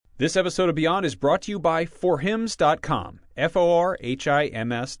This episode of Beyond is brought to you by forhims.com,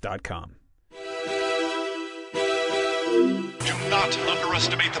 FORHIMS.com. Do not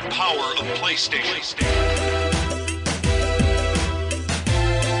underestimate the power of PlayStation.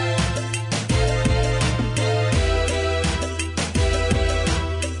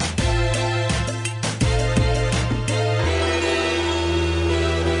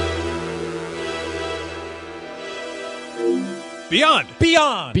 Beyond.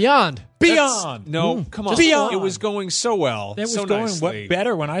 No, come on. Beyond. It was going so well. That was so going nicely.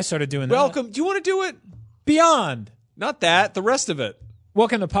 better when I started doing that. Welcome. Do you want to do it? Beyond. Not that. The rest of it.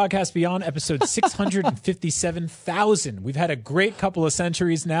 Welcome to Podcast Beyond, episode 657,000. We've had a great couple of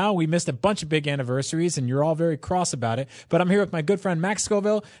centuries now. We missed a bunch of big anniversaries, and you're all very cross about it. But I'm here with my good friend Max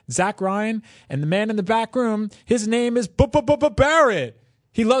Scoville, Zach Ryan, and the man in the back room. His name is Barrett.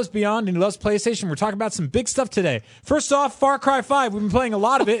 He loves Beyond and he loves PlayStation. We're talking about some big stuff today. First off, Far Cry 5. We've been playing a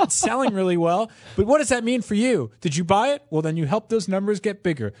lot of it. It's selling really well. But what does that mean for you? Did you buy it? Well, then you helped those numbers get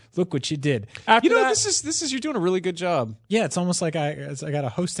bigger. Look what you did. After that, this is you're doing a really good job. yeah, it's almost like I got a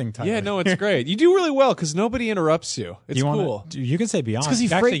hosting title. Yeah, no, it's great. You do really well because nobody interrupts you. It's cool. You can say Beyond. Because he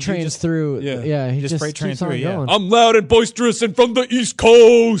Actually, freight you trains just- through. Yeah. He just just freight train keeps on through, yeah. going. I'm loud and boisterous and from the East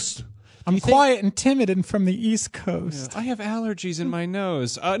Coast. I'm quiet and timid and from the East Coast. I have allergies in my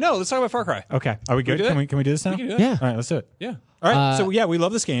nose. No, let's talk about Far Cry. Okay, are we good? do that? Can we do this now? We can do that. Yeah. All right, let's do it. Yeah. All right, so yeah, we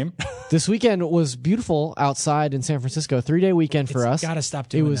love this game. This weekend was beautiful outside in San Francisco. 3-day weekend for us. Gotta stop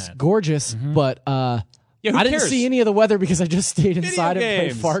doing It was that. gorgeous, but Yeah, who I didn't cares? see any of the weather because I just stayed inside and played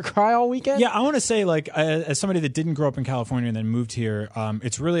games. Far Cry all weekend. Yeah, I want to say, like, as somebody that didn't grow up in California and then moved here,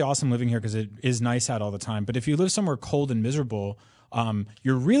 it's really awesome living here because it is nice out all the time. But if you live somewhere cold and miserable,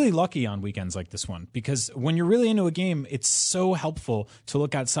 you're really lucky on weekends like this one because when you're really into a game, it's so helpful to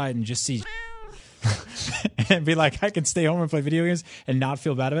look outside and just see and be like, I can stay home and play video games and not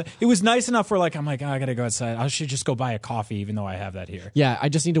feel bad about it. It was nice enough where like I'm like, oh, I gotta go outside. I should just go buy a coffee, even though I have that here. Yeah, I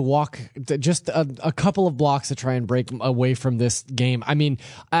just need to walk just a couple of blocks to try and break away from this game. I mean,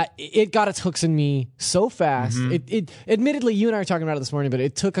 it got its hooks in me so fast. It admittedly, you and I were talking about it this morning, but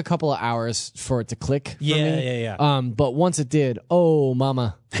it took a couple of hours for it to click for me. Yeah. But once it did, oh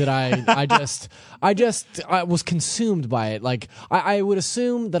mama, did I I was consumed by it. Like I would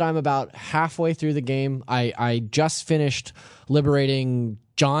assume that I'm about halfway through the game. I just finished liberating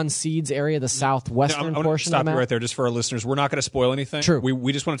John Seed's area, the southwestern I'm portion stop of the you map. right there just for our listeners. We're not going to spoil anything. True.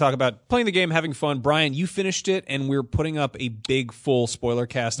 We just want to talk about playing the game, having fun. Brian, you finished it, and we're putting up a big, full spoiler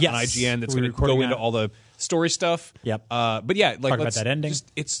cast Yes. on IGN that's We're going to recording go into that. all the story stuff. Yep. But yeah, like Talk about let's that ending.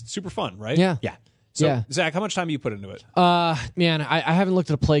 it's super fun, right? Yeah. Yeah. So, Yeah. Zach, how much time do you put into it? Man, I haven't looked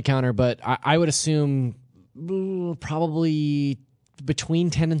at a play counter, but I would assume probably between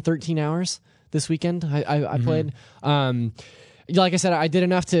 10 and 13 hours this weekend I played. Like I said, I did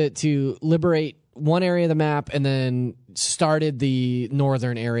enough to liberate one area of the map and then started the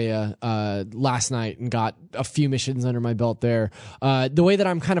northern area last night and got a few missions under my belt there. The way that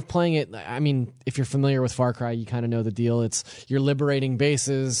I'm kind of playing it, I mean, if you're familiar with Far Cry, you kind of know the deal. You're liberating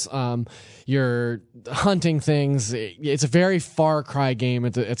bases, you're hunting things. It's a very Far Cry game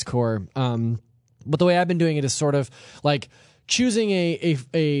at its core. But the way I've been doing it is sort of like choosing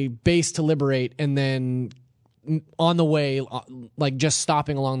a base to liberate and then on the way, like just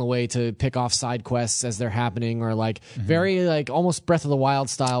stopping along the way to pick off side quests as they're happening, or like very like almost Breath of the Wild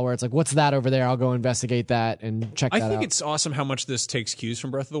style, where it's like, what's that over there? I'll go investigate that and check that out. I think it's awesome how much this takes cues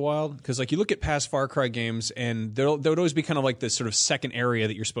from Breath of the Wild, because like you look at past Far Cry games, and there would always be kind of like this sort of second area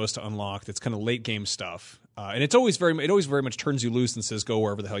that you're supposed to unlock that's kind of late game stuff. And it always very much turns you loose and says go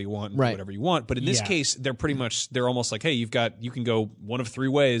wherever the hell you want and do Right. whatever you want. But in this case, they're almost like, hey, you can go one of three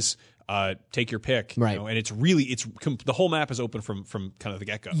ways. Take your pick, Right. and it's really the whole map is open from kind of the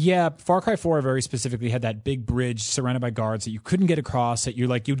get go. Yeah, Far Cry 4 very specifically had that big bridge surrounded by guards that you couldn't get across. That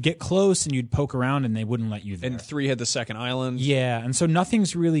you'd get close and you'd poke around and they wouldn't let you there. And 3 had the second island. Yeah, and so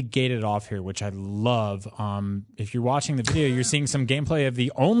nothing's really gated off here, which I love. If you're watching the video, you're seeing some gameplay of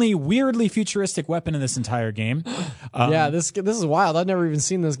the only weirdly futuristic weapon in this entire game. Yeah, this is wild. I've never even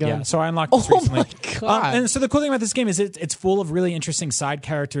seen this gun. Yeah, so I unlocked this Oh recently. my God. And so the cool thing about this game is it's full of really interesting side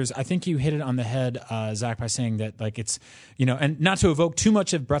characters. I think you hit it on the head, Zach, by saying that like it's, and not to evoke too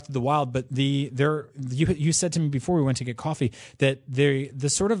much of Breath of the Wild, but you said to me before we went to get coffee that the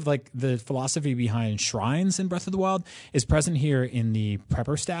sort of like the philosophy behind shrines in Breath of the Wild is present here in the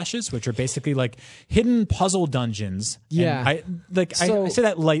prepper stashes, which are basically like hidden puzzle dungeons. Yeah. And I say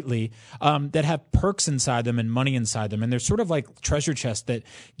that lightly, that have perks inside them and money inside them, and they're sort of like treasure chests that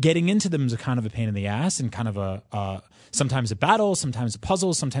getting into them is a kind of a pain in the ass and kind of a sometimes a battle, sometimes a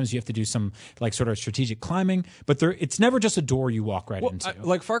puzzle, sometimes you have to do some like sort of strategic climbing, but it's never just a door you walk right into.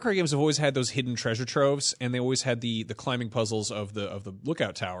 Like Far Cry games have always had those hidden treasure troves, and they always had the climbing puzzles of the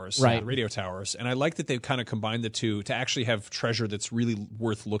lookout towers, Right. the radio towers, and I like that they've kind of combined the two to actually have treasure that's really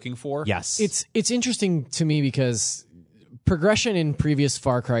worth looking for. Yes. It's interesting to me because progression in previous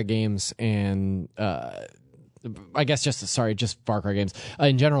Far Cry games and I guess just Far Cry games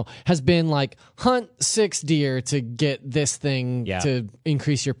in general has been like hunt 6 deer to get this thing to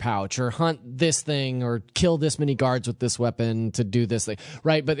increase your pouch, or hunt this thing, or kill this many guards with this weapon to do this thing,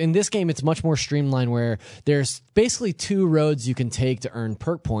 right? But in this game, it's much more streamlined where there's basically 2 roads you can take to earn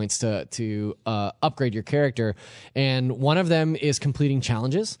perk points to upgrade your character, and one of them is completing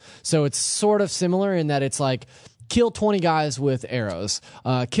challenges. So it's sort of similar in that it's like, kill 20 guys with arrows,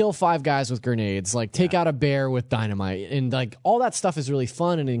 kill 5 guys with grenades, like take out a bear with dynamite, and like all that stuff is really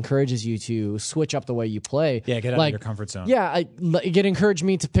fun and encourages you to switch up the way you play. Yeah, get out of your comfort zone. Yeah, it encouraged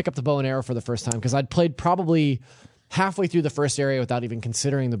me to pick up the bow and arrow for the first time because I'd played probably halfway through the first area without even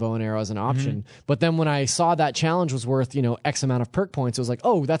considering the bow and arrow as an option. But then when I saw that challenge was worth, X amount of perk points, it was like,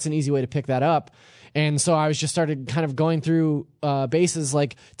 oh, that's an easy way to pick that up. And so I was just started kind of going through bases,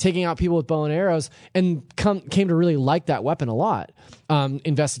 like taking out people with bow and arrows, and came to really like that weapon a lot.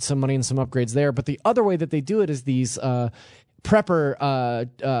 Invested some money in some upgrades there. But the other way that they do it is these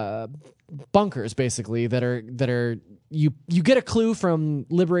prepper bunkers, basically, that are you get a clue from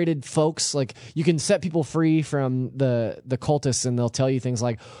liberated folks. Like you can set people free from the cultists, and they'll tell you things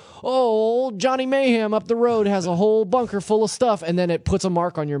like, oh, Johnny Mayhem up the road has a whole bunker full of stuff, and then it puts a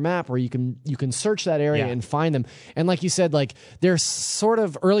mark on your map where you can search that area and find them. And like you said, like there's sort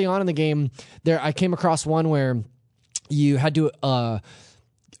of early on in the game there, I came across one where you had to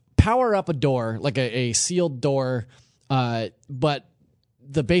power up a door, like a sealed door, but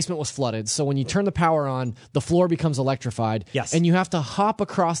the basement was flooded. So when you turn the power on, the floor becomes electrified. Yes. And you have to hop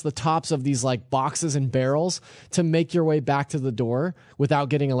across the tops of these like boxes and barrels to make your way back to the door without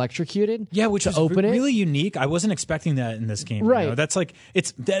getting electrocuted. Yeah, which is really unique. I wasn't expecting that in this game. Right. That's like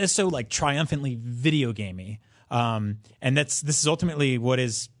that is so like triumphantly video gamey. And this is ultimately what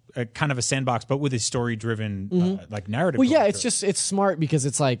is kind of a sandbox, but with a story driven like narrative. Well, yeah, it's smart because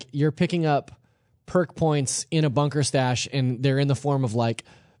it's like you're picking up perk points in a bunker stash, and they're in the form of like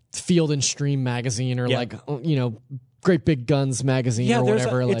Field and Stream magazine, or like Great Big Guns magazine, or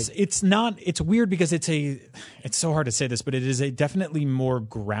whatever. It's weird because it's so hard to say this, but it is a definitely more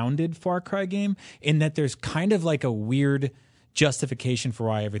grounded Far Cry game in that there's kind of like a weird justification for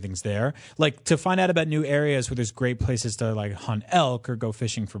why everything's there. Like to find out about new areas where there's great places to like hunt elk or go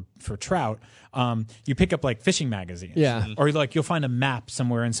fishing for trout, you pick up like fishing magazines. Yeah. Or like you'll find a map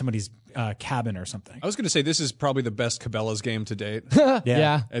somewhere in somebody's cabin or something. I was going to say this is probably the best Cabela's game to date.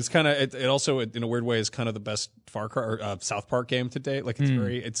 Yeah. It's kind of it also in a weird way is kind of the best Far Cry or South Park game to date. Like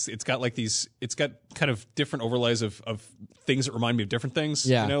it's got like it's got kind of different overlays of things that remind me of different things.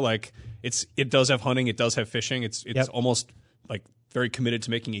 Yeah. Like it does have hunting, it does have fishing. It's almost like very committed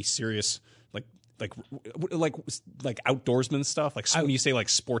to making a serious like outdoorsman stuff. Like when you say like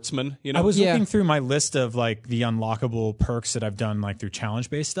sportsman, I was looking through my list of like the unlockable perks that I've done like through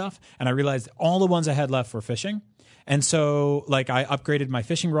challenge based stuff, and I realized all the ones I had left were fishing. And so like I upgraded my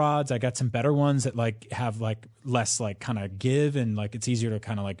fishing rods. I got some better ones that like have like less like kind of give, and like it's easier to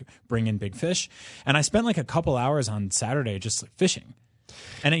kind of like bring in big fish. And I spent like a couple hours on Saturday just like fishing.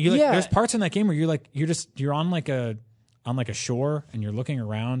 And there's parts in that game where you're on like a shore, and you're looking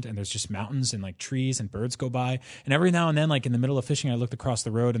around, and there's just mountains and like trees, and birds go by. And every now and then, like in the middle of fishing, I looked across the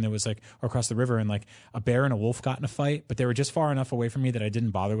road, and there was like, or across the river, and like a bear and a wolf got in a fight, but they were just far enough away from me that I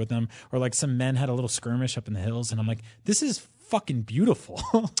didn't bother with them. Or like some men had a little skirmish up in the hills, and I'm like, this is fucking beautiful.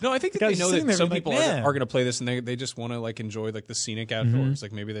 No, I think that they know that some people are going to play this, and they just want to like enjoy like the scenic outdoors.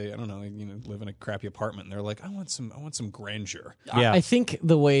 Like maybe they, I don't know, live in a crappy apartment, and they're like, I want some grandeur. Yeah. I think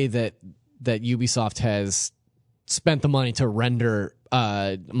the way that Ubisoft has spent the money to render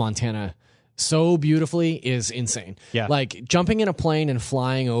Montana so beautifully is insane. Yeah. Like jumping in a plane and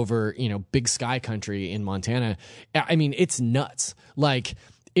flying over, big sky country in Montana. I mean, it's nuts. Like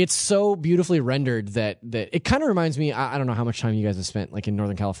it's so beautifully rendered that it kind of reminds me, I don't know how much time you guys have spent like in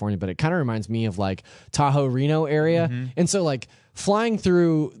Northern California, but it kind of reminds me of like Tahoe, Reno area. And so like flying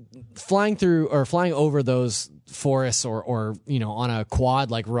over those forests or on a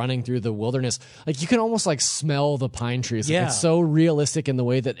quad, like running through the wilderness, like you can almost like smell the pine trees. Like, Yeah. it's so realistic in the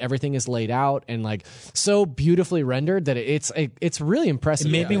way that everything is laid out and like so beautifully rendered that it's really impressive.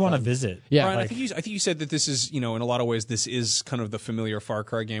 It made me want to visit. Yeah. Brian, Like- I think you said that this is, in a lot of ways, this is kind of the familiar Far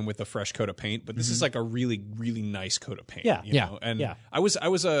Cry game with a fresh coat of paint, but this is like a really, really nice coat of paint. Yeah. you Yeah. know? And Yeah. I was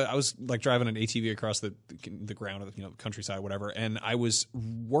like driving an ATV across the ground of the countryside, whatever, and I was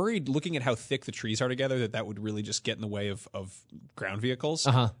worried looking at how thick the trees are together that would really just get in the way of ground vehicles.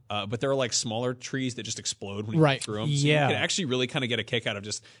 But there are like smaller trees that just explode when you Right. go through them. So Yeah. you can actually really kind of get a kick out of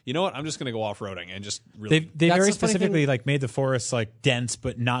just, you know what, I'm just going to go off roading and just really. They That's very the funny specifically thing- like made the forests like dense,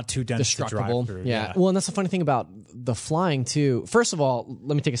 but not too dense to drive destructible. through. Yeah. Well, and that's the funny thing about the flying too. First of all,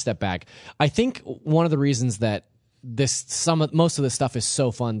 let me take a step back. I think one of the reasons that most of this stuff is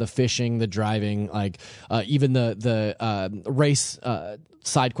so fun, the fishing, the driving, like even the race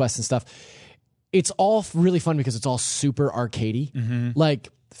side quests and stuff, it's all really fun because it's all super arcadey. Like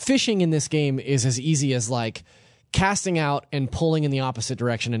fishing in this game is as easy as like casting out and pulling in the opposite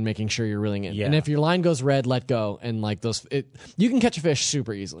direction and making sure you're reeling in. Yeah. And if your line goes red, let go. And like you can catch a fish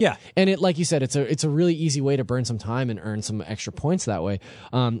super easily. Yeah. And it, like you said, it's a really easy way to burn some time and earn some extra points that way.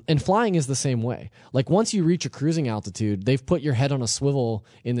 And flying is the same way. Like once you reach a cruising altitude, they've put your head on a swivel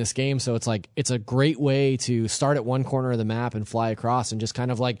in this game. So it's like, it's a great way to start at one corner of the map and fly across and just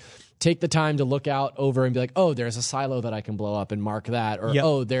kind of like take the time to look out over and be like, oh, there's a silo that I can blow up and mark that. Or, Yep.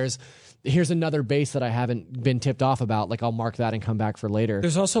 oh, here's another base that I haven't been tipped off about. Like I'll mark that and come back for later.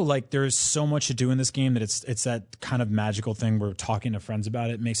 There's also like there's so much to do in this game that it's that kind of magical thing where talking to friends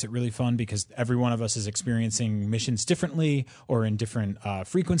about it makes it really fun because every one of us is experiencing missions differently or in different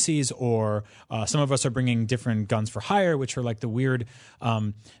frequencies, or some of us are bringing different guns for hire, which are like the weird,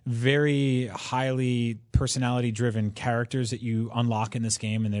 very highly personality driven characters that you unlock in this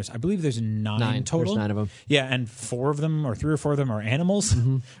game. And I believe there's nine total. There's 9 of them. Yeah, and 4 of them or 3 or 4 of them are animals,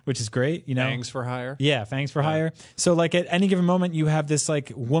 which is great. Fangs for hire. Yeah, fangs for hire. So like at any given moment, you have this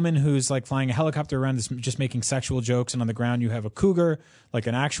like woman who's like flying a helicopter around, just making sexual jokes, and on the ground you have a cougar, like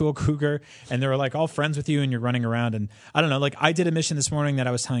an actual cougar, and they're like all friends with you, and you're running around. And I don't know, like I did a mission this morning that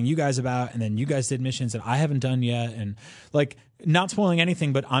I was telling you guys about, and then you guys did missions that I haven't done yet, and like not spoiling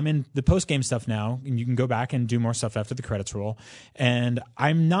anything, but I'm in the post game stuff now, and you can go back and do more stuff after the credits roll. And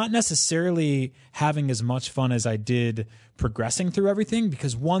I'm not necessarily having as much fun as I did progressing through everything,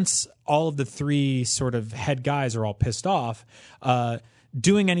 because once all of the 3 sort of head guys are all pissed off,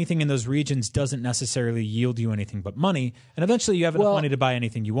 doing anything in those regions doesn't necessarily yield you anything but money, and eventually you have enough money to buy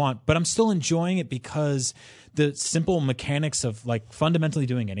anything you want. But I'm still enjoying it because the simple mechanics of like fundamentally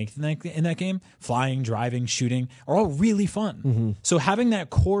doing anything in that game, flying, driving, shooting, are all really fun. So having that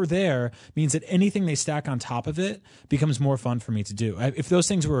core there means that anything they stack on top of it becomes more fun for me to do. If those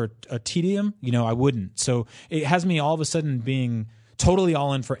things were a tedium, I wouldn't. So it has me all of a sudden being totally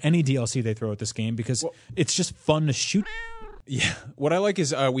all in for any DLC they throw at this game because it's just fun to shoot. Yeah, what I like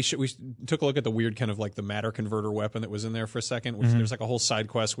is we took a look at the weird kind of like the matter converter weapon that was in there for a second. Which there's like a whole side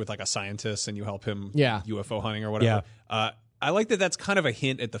quest with like a scientist and you help him UFO hunting or whatever. Yeah. I like that. That's kind of a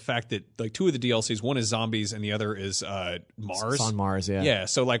hint at the fact that like 2 of the DLCs, one is zombies and the other is Mars. It's on Mars, yeah. Yeah,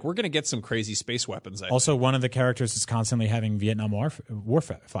 so like we're gonna get some crazy space weapons. Also, one of the characters is constantly having Vietnam War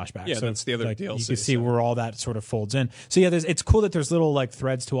flashbacks. Yeah, so that's the other like, DLC, You can see so. where all that sort of folds in. So yeah, it's cool that there's little like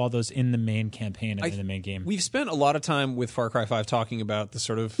threads to all those in the main campaign and in the main game. We've spent a lot of time with Far Cry 5 talking about the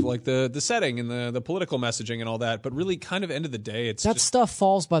sort of like the setting and the political messaging and all that, but really kind of end of the day, it's That just stuff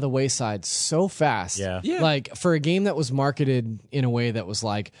falls by the wayside so fast. Yeah. Yeah. Like for a game that was marketed in a way that was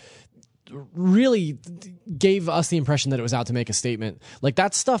like really gave us the impression that it was out to make a statement. Like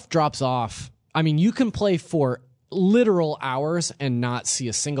that stuff drops off. I mean, you can play for literal hours and not see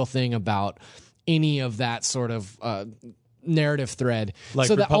a single thing about any of that sort of narrative thread. Like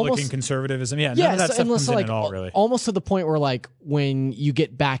so that Republican almost, conservatism. Yeah, none of that stuff comes in like, at all, really. Almost to the point where like when you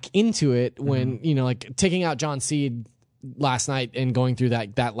get back into it, when like taking out John Seed last night and going through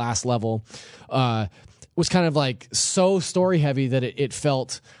that last level was kind of like so story heavy that it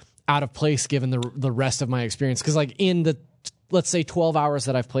felt out of place given the rest of my experience. Because like in the let's say 12 hours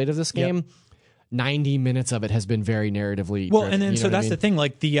that I've played of this game, 90 minutes of it has been very narratively Well, driven, and then you know so what I that's mean? the thing.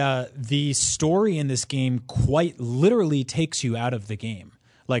 Like the story in this game quite literally takes you out of the game.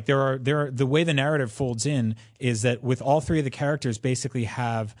 Like there are the way the narrative folds in is that with all 3 of the characters basically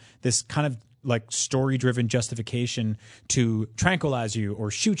have this kind of like story-driven justification to tranquilize you or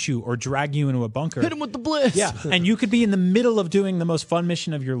shoot you or drag you into a bunker. Hit him with the bliss. Yeah, and you could be in the middle of doing the most fun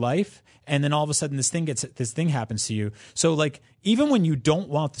mission of your life, and then all of a sudden this thing happens to you. So like even when you don't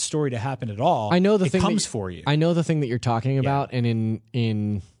want the story to happen at all, I know it comes for you. I know the thing that you're talking about, and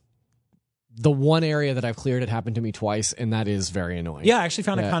in the one area that I've cleared, it happened to me twice, and that is very annoying. Yeah, I actually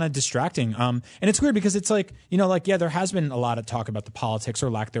found it kind of distracting. And it's weird because it's like, there has been a lot of talk about the politics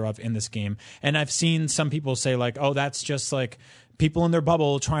or lack thereof in this game. And I've seen some people say like, oh, that's just like people in their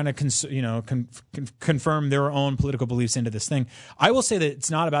bubble trying to confirm their own political beliefs into this thing. I will say that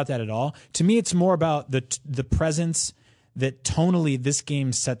it's not about that at all. To me, it's more about the presence that tonally this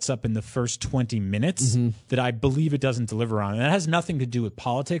game sets up in the first 20 minutes that I believe it doesn't deliver on. And that has nothing to do with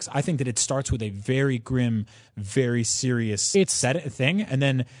politics. I think that it starts with a very grim, very serious thing, and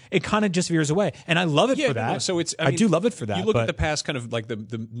then it kind of just veers away. And I love it for that. No, so I do love it for that. You look at the past kind of like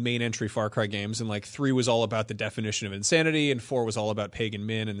the main entry Far Cry games, and like 3 was all about the definition of insanity, and 4 was all about Pagan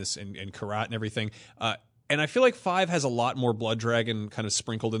Min and Karat and everything. And I feel like 5 has a lot more Blood Dragon kind of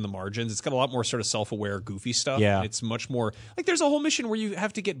sprinkled in the margins. It's got a lot more sort of self-aware, goofy stuff. Yeah. And it's much more like there's a whole mission where you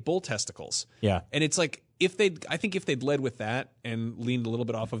have to get bull testicles. Yeah. And it's like I think if they'd led with that and leaned a little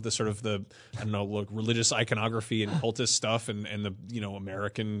bit off of the sort of religious iconography and cultist stuff and the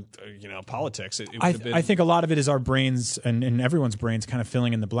American politics, it would have been. I think a lot of it is our brains and everyone's brains kind of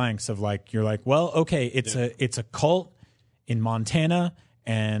filling in the blanks of like, you're like, well, okay, it's a cult in Montana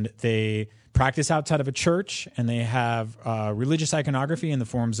and they practice outside of a church, and they have religious iconography in the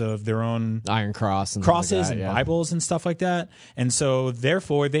forms of their own Iron Cross and crosses like that, and Bibles and stuff like that. And so,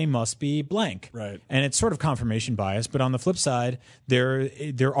 therefore, they must be blank. Right. And it's sort of confirmation bias. But on the flip side, there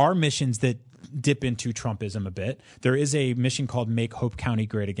are missions that dip into Trumpism a bit. There is a mission called Make Hope County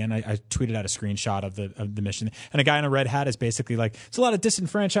Great Again. I tweeted out a screenshot of the mission, and a guy in a red hat is basically like, "There's a lot of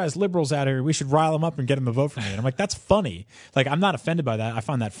disenfranchised liberals out here. We should rile them up and get them to vote for me." And I'm like, "That's funny." Like, I'm not offended by that. I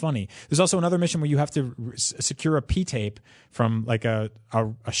find that funny. There's also another mission where you have to secure a P tape from like a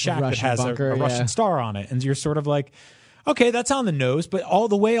shack that has bunker, a Russian star on it, and you're sort of like, okay, that's on the nose, but all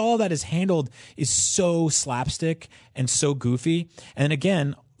the way all that is handled is so slapstick and so goofy. And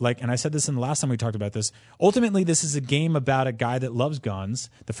again, and I said this in the last time we talked about this, ultimately this is a game about a guy that loves guns.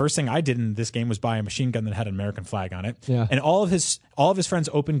 The first thing I did in this game was buy a machine gun that had an American flag on it. Yeah. And all of his friends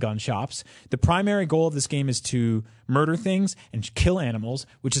open gun shops. The primary goal of this game is to murder things and kill animals,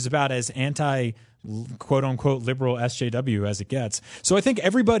 which is about as anti quote unquote liberal SJW as it gets. So I think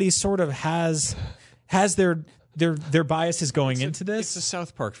everybody sort of has their biases going into this. It's a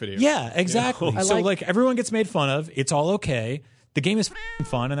South Park video. Yeah, exactly. So everyone gets made fun of. It's all okay. The game is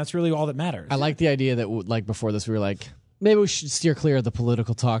fun, and that's really all that matters. I like the idea that before this we were like, maybe we should steer clear of the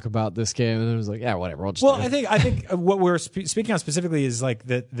political talk about this game, and it was like, yeah, whatever. We'll just do it. I think what we're speaking on specifically is like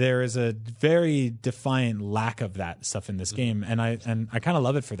that there is a very defiant lack of that stuff in this game, and I kind of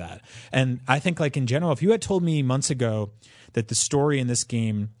love it for that. And I think like in general, if you had told me months ago that the story in this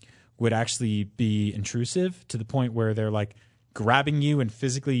game would actually be intrusive to the point where they're like grabbing you and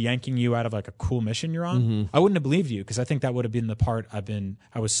physically yanking you out of like a cool mission you're on, I wouldn't have believed you, because I think that would have been the part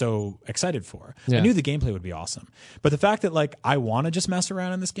I was so excited for. Yeah. I knew the gameplay would be awesome, but the fact that like I want to just mess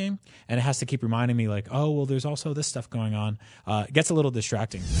around in this game and it has to keep reminding me like, oh well, there's also this stuff going on, it gets a little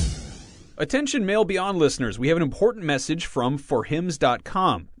distracting. Attention Mail Beyond listeners, we have an important message from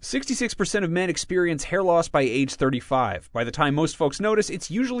forhims.com. 66% of men experience hair loss by age 35. By the time most folks notice, it's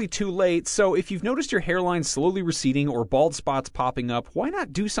usually too late, so if you've noticed your hairline slowly receding or bald spots popping up, why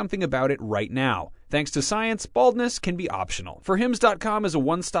not do something about it right now? Thanks to science, baldness can be optional. Forhims.com is a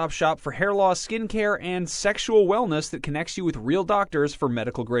one-stop shop for hair loss, skincare, and sexual wellness that connects you with real doctors for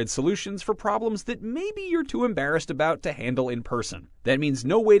medical-grade solutions for problems that maybe you're too embarrassed about to handle in person. That means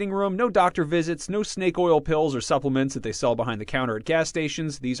no waiting room, no doctor visits, no snake oil pills or supplements that they sell behind the counter at gas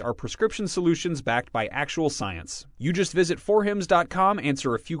stations. These are prescription solutions backed by actual science. You just visit forhims.com,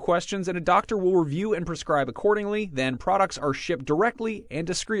 answer a few questions, and a doctor will review and prescribe accordingly. Then products are shipped directly and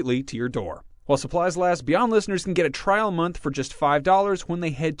discreetly to your door. While supplies last, Beyond listeners can get a trial month for just $5 when they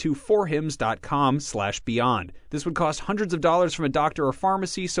head to forhims.com/beyond. This would cost hundreds of dollars from a doctor or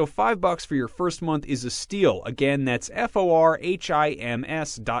pharmacy, so $5 for your first month is a steal. Again, that's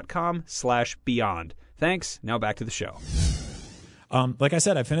forhims.com/beyond. Thanks. Now back to the show. Like I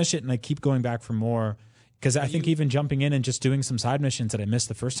said, I finished it and I keep going back for more. Because I think even jumping in and just doing some side missions that I missed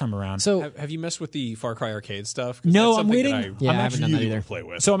the first time around. So have you messed with the Far Cry arcade stuff? No, I'm waiting. I haven't done that either. Play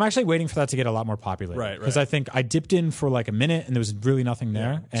with. So I'm actually waiting for that to get a lot more popular. Right. Because I think I dipped in for like a minute and there was really nothing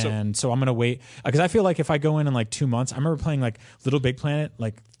there. Yeah. And so I'm going to wait. Because I feel like if I go in like 2 months, I remember playing like Little Big Planet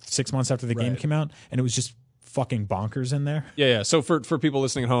like 6 months after the game came out, and it was just fucking bonkers in there. Yeah. So for people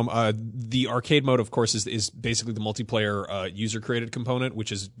listening at home, the arcade mode, of course, is basically the multiplayer user-created component, which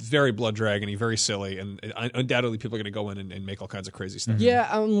is very Blood Dragon-y, very silly, and undoubtedly people are going to go in and make all kinds of crazy stuff. Yeah,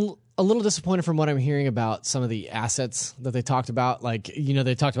 I'm a little disappointed from what I'm hearing about some of the assets that they talked about. Like,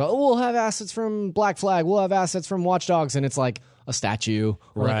 they talked about, we'll have assets from Black Flag, we'll have assets from Watch Dogs, and it's like, a statue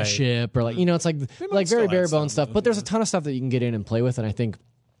or like a Right. ship or like it's like very still bare add bones some, stuff. But there's a ton of stuff that you can get in and play with, and I think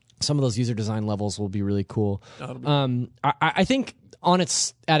some of those user design levels will be really cool. I think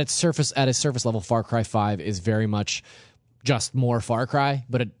at its surface level, Far Cry 5 is very much just more Far Cry,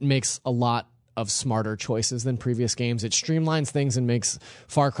 but it makes a lot of smarter choices than previous games. It streamlines things and makes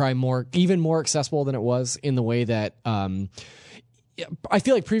Far Cry even more accessible than it was, in the way that I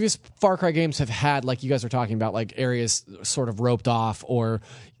feel like previous Far Cry games have had, like you guys were talking about, like areas sort of roped off, or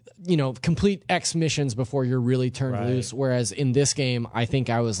complete X missions before you're really turned loose. Whereas in this game, I think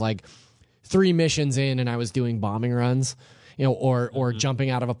I was like 3 missions in and I was doing bombing runs, or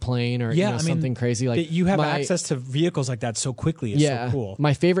jumping out of a plane, or something crazy. Like you have access to vehicles like that so quickly. It's so cool.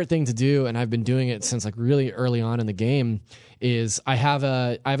 My favorite thing to do, and I've been doing it since like really early on in the game, is I have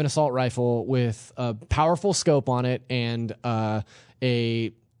an assault rifle with a powerful scope on it and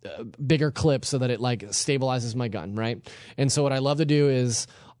a bigger clip so that it like stabilizes my gun, right? And so what I love to do is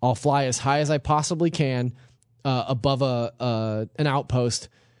I'll fly as high as I possibly can above an outpost,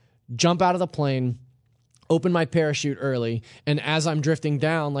 jump out of the plane, open my parachute early, and as I'm drifting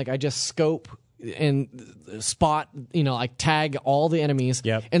down, like I just scope and spot, like tag all the enemies.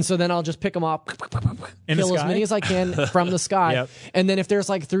 Yep. And so then I'll just pick them up, In the kill as sky? many as I can from the sky. Yep. And then if there's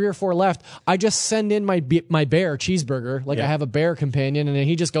like 3 or 4 left, I just send in my bear, Cheeseburger. Like I have a bear companion, and then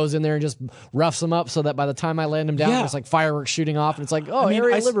he just goes in there and just roughs them up so that by the time I land him down, there's like fireworks shooting off, and it's like,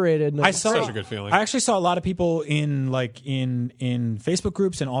 area liberated. And I saw Such a good feeling. I actually saw a lot of people in Facebook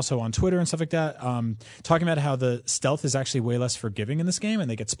groups and also on Twitter and stuff like that, talking about how the stealth is actually way less forgiving in this game, and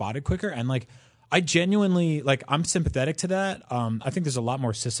they get spotted quicker. And like, I genuinely, like, I'm sympathetic to that. I think there's a lot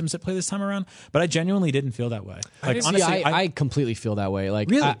more systems that play this time around, but I genuinely didn't feel that way. Like, honestly, I completely feel that way. Like,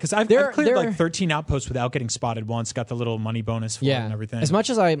 really, because I've cleared like 13 outposts without getting spotted once. Got the little money bonus for it and everything. As much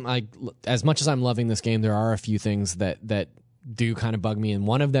as I'm loving this game, there are a few things that do kind of bug me, and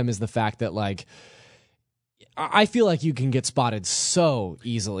one of them is the fact that like I feel like you can get spotted so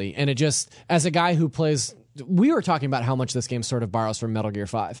easily, and it just, as a guy who plays. We were talking about how much this game sort of borrows from Metal Gear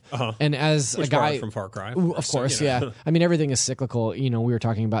 5. And as Which a guy borrowed from Far Cry, of course, yeah. I mean, everything is cyclical. We were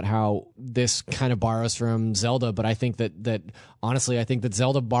talking about how this kind of borrows from Zelda, but I think that honestly, I think that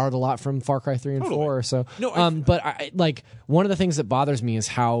Zelda borrowed a lot from Far Cry 3 and 4. So, but I, like, one of the things that bothers me is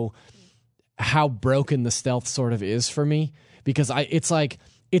how broken the stealth sort of is for me, because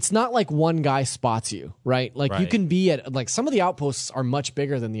it's not like one guy spots you, right? Like you can be at, like, some of the outposts are much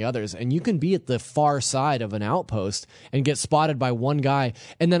bigger than the others, and you can be at the far side of an outpost and get spotted by one guy,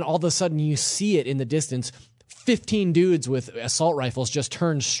 and then all of a sudden you see it in the distance, 15 dudes with assault rifles just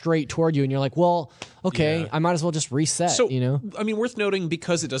turn straight toward you, and you're like, well, okay, I might as well just reset. So, I mean, worth noting,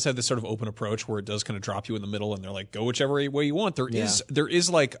 because it does have this sort of open approach where it does kind of drop you in the middle, and they're like, go whichever way you want. There is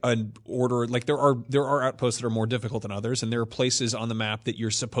like an order, like there are outposts that are more difficult than others, and there are places on the map that you're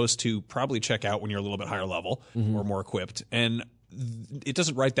supposed to probably check out when you're a little bit higher level or more equipped, and it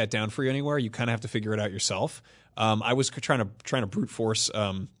doesn't write that down for you anywhere. You kind of have to figure it out yourself. I was trying to brute force.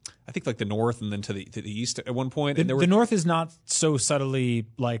 I think like the north and then to the east at one point. And the north is not so subtly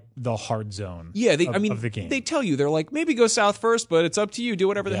like the hard zone. Yeah, of the game. They tell you, they're like, maybe go south first, but it's up to you. Do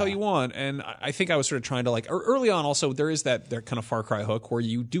whatever the hell you want. And I think I was sort of trying to, like, early on. Also, there is that kind of Far Cry hook where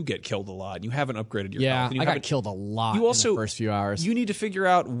you do get killed a lot. And you haven't upgraded your health. And I got killed a lot. You also, in the first few hours. You need to figure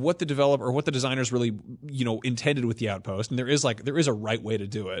out what the developer or what the designers really intended with the outpost. And there is a right way to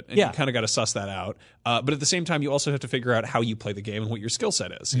do it. And you kind of got to suss that out. But at the same time, you also have to figure out how you play the game and what your skill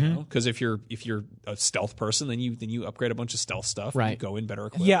set is. You know, because if you're a stealth person, then you upgrade a bunch of stealth stuff. Right. And you go in better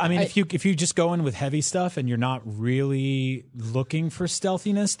equipped. Yeah, I mean, if you just go in with heavy stuff and you're not really looking for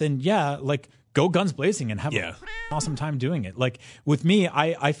stealthiness, then like, go guns blazing and have an awesome time doing it. Like, with me,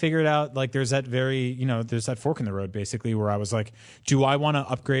 I figured out, like, there's that there's that fork in the road, basically, where I was like, do I want to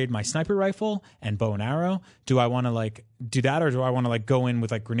upgrade my sniper rifle and bow and arrow? Do I want to, like, do that, or do I want to, like, go in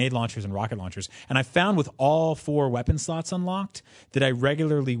with, like, grenade launchers and rocket launchers? And I found with all 4 weapon slots unlocked that I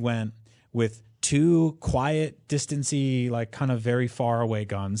regularly went with 2 quiet, distancy, like, kind of very far away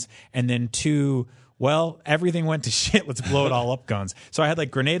guns, and then 2, well, everything went to shit, let's blow it all up guns. So I had, like,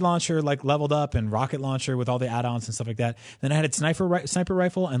 grenade launcher, like, leveled up, and rocket launcher with all the add-ons and stuff like that. Then I had a sniper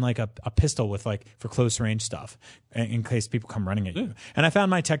rifle and, like, a pistol with, like, for close range stuff in case people come running at you. And I found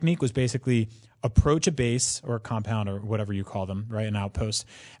my technique was basically approach a base or a compound or whatever you call them, right, an outpost,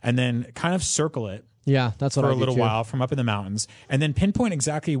 and then kind of circle it. Yeah, that's what for I a little do too. while from up in the mountains, and then pinpoint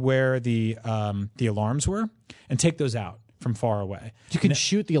exactly where the alarms were and take those out. from far away. You can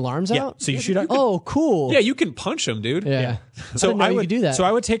shoot the alarms Yeah, out? so you shoot out. Oh, cool. Yeah, you can punch them, dude. Yeah. So I didn't know you would could do that. So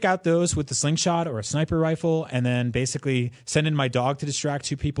I would take out those with the slingshot or a sniper rifle, and then basically send in my dog to distract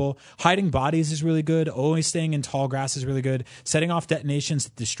 2 people. Hiding bodies is really good. Always staying in tall grass is really good. Setting off detonations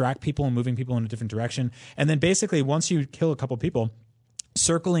to distract people and moving people in a different direction. And then basically once you kill a couple people,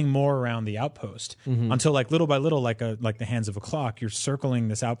 circling more around the outpost until like little by little, like the hands of a clock, you're circling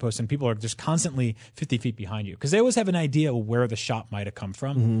this outpost and people are just constantly 50 feet behind you because they always have an idea of where the shot might have come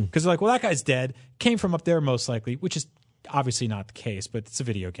from because they're like, well, that guy's dead, came from up there most likely, which is obviously not the case, but it's a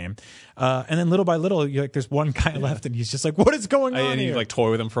video game. And then little by little, you're like, there's one guy left, and he's just like, "What is going on And here?" you like toy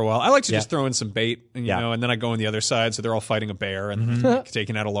with them for a while. I like to just throw in some bait, and, you know, and then I go on the other side, so they're all fighting a bear and like,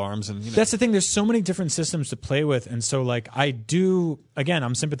 taking out alarms. And you know. That's the thing. There's so many different systems to play with, and so like I do. Again,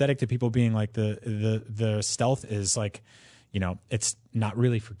 I'm sympathetic to people being like the stealth is like, you know, it's not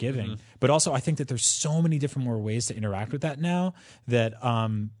really forgiving. But also, I think that there's so many different more ways to interact with that now that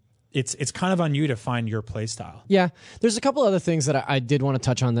it's kind of on you to find your play style. Yeah, there's a couple other things that I did want to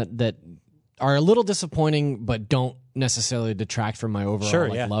touch on that are a little disappointing, but don't necessarily detract from my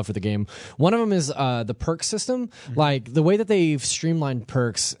overall love for the game. One of them is the perk system, like the way that they've streamlined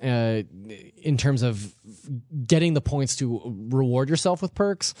perks in terms of getting the points to reward yourself with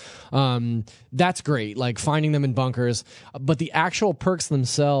perks. That's great, like finding them in bunkers. But the actual perks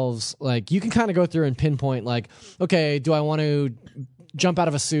themselves, like you can kind of go through and pinpoint, like, okay, do I want to jump out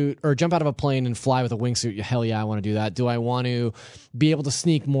of a suit or jump out of a plane and fly with a wingsuit? Hell yeah, I want to do that. Do I want to be able to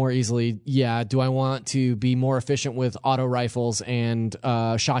sneak more easily? Yeah. Do I want to be more efficient with auto rifles and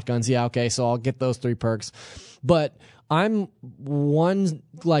shotguns? Yeah, okay, so I'll get those 3 perks. But I've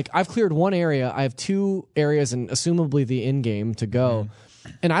cleared one area. I have 2 areas and assumably the in-game to go.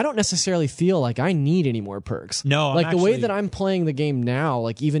 And I don't necessarily feel like I need any more perks. No, like the way that I'm playing the game now,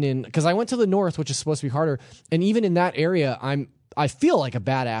 like even because I went to the north, which is supposed to be harder, and even in that area, I feel like a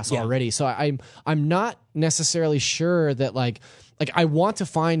badass already. So I'm not necessarily sure that like I want to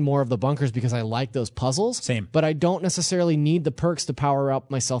find more of the bunkers because I like those puzzles. Same. But I don't necessarily need the perks to power up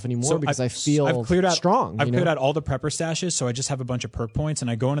myself anymore because I feel strong. I've cleared out all the prepper stashes, so I just have a bunch of perk points,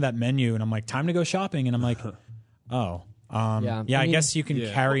 and I go into that menu and I'm like, time to go shopping, and I'm like, oh. I guess you can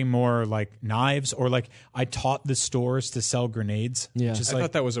carry more like knives, or like I taught the stores to sell grenades. Yeah, I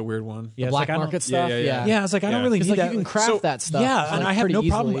thought that was a weird one. The black market stuff. Yeah, I was like, I don't really need like that. You can craft that stuff. Yeah, and I have no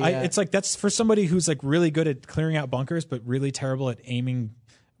problem. Easily, It's like that's for somebody who's like really good at clearing out bunkers, but really terrible at aiming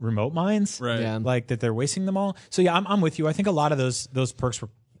remote mines. Right. Yeah. Like that they're wasting them all. So yeah, I'm with you. I think a lot of those perks were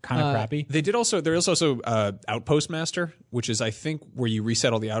kind of crappy. There's also Outpost Master, which is I think where you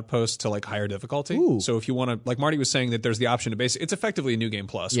reset all the outposts to like higher difficulty. Ooh. So if you want to, like Marty was saying, that there's the option to it's effectively a new game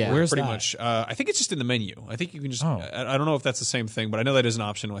plus. Yeah. Where Where's pretty that? much. I think it's just in the menu. I think you can just. I don't know if that's the same thing, but I know that is an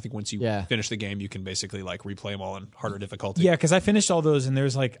option. I think once you finish the game, you can basically like replay them all in harder difficulty. Yeah, because I finished all those, and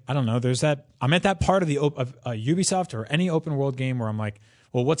there's like I don't know. There's that. I'm at that part of the Ubisoft or any open world game where I'm like,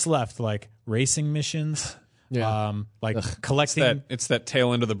 well, what's left? Like racing missions. Yeah. Collecting. It's that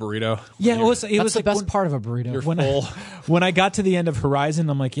tail end of the burrito. Yeah, it was That's like the best part of a burrito. When I got to the end of Horizon,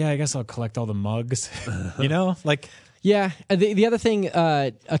 I'm like, yeah, I guess I'll collect all the mugs. You know, like Yeah. The other thing,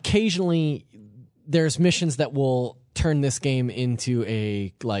 occasionally there's missions that will turn this game into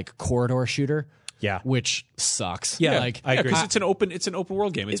a like corridor shooter. Yeah. Which sucks. Yeah, like I agree. Because it's an open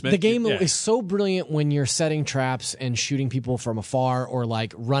world game. the game is so brilliant when you're setting traps and shooting people from afar, or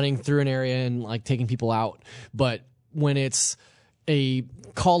like running through an area and like taking people out. But when it's a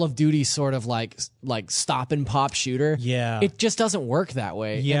Call of Duty sort of like stop and pop shooter, it just doesn't work that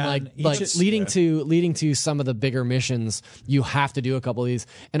way. Yeah, and leading to some of the bigger missions, you have to do a couple of these.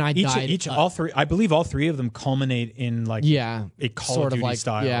 And I died. all three. I believe all 3 of them culminate in like a Call sort of Duty like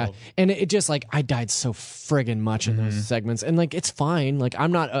style. Yeah, and it just like I died so friggin' much in those segments, and like it's fine. Like I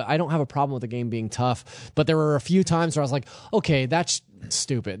don't have a problem with the game being tough, but there were a few times where I was like, okay, that's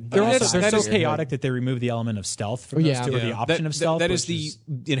stupid. They're so chaotic that they remove the element of stealth from those two, or the option of stealth. That is the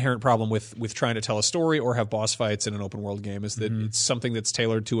inherent problem with trying to tell a story or have boss fights in an open world game, is that it's something that's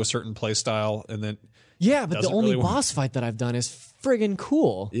tailored to a certain play style, and then but the only boss fight that I've done is friggin'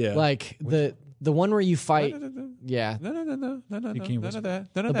 cool. Yeah, like the one where you fight. Yeah, no.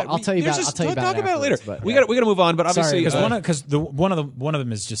 I'll tell you about it. Talk about it later. But, we got to move on. But obviously, because one of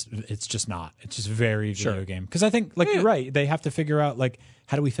them is just it's just very video game. Because I think you're right. They have to figure out like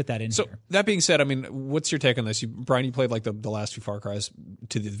how do we fit that in here. That being said, I mean, what's your take on this? Brian, you played like the last few Far Cries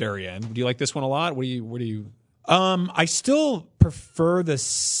to the very end. Do you like this one a lot? What do you? I still prefer the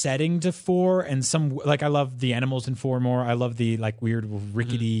setting to 4, and I love the animals in 4 more. I love the like weird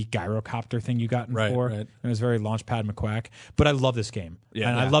rickety gyrocopter thing you got in 4. Right. It was very Launchpad McQuack. But I love this game. And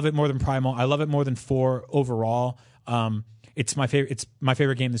I love it more than Primal. I love it more than 4 overall. it's my favorite. It's my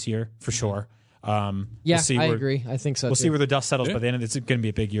favorite game this year for sure. Yeah, we'll see I where, agree. I think so. We'll too. see where the dust settles by the end. It's going to be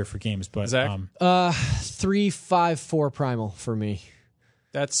a big year for games. But Zach? 3-5-4 Primal for me.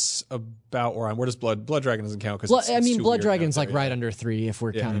 That's about where I'm. Where does Blood Dragon doesn't count because I mean, Blood Dragon's like right under 3 if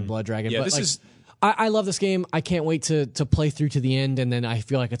we're counting Blood Dragon. Yeah, but this like, is. I love this game. I can't wait to play through to the end, and then I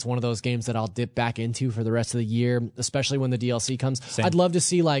feel like it's one of those games that I'll dip back into for the rest of the year, especially when the DLC comes. Same. I'd love to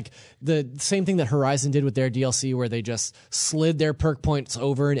see like the same thing that Horizon did with their DLC, where they just slid their perk points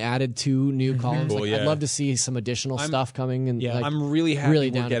over and added 2 new columns. Cool, Like, yeah. I'd love to see some additional stuff coming. And like, I'm really happy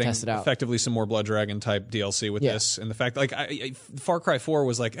really we're down to getting test it out. effectively some more Blood Dragon type DLC with this, and the fact like Far Cry 4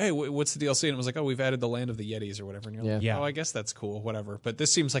 was like, hey, what's the DLC? And it was like, oh, we've added the Land of the Yetis or whatever. And you're like, Yeah. oh, I guess that's cool, whatever. But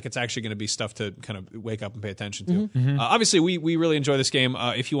this seems like it's actually going to be stuff to kind of wake up and pay attention to. Obviously, we really enjoy this game.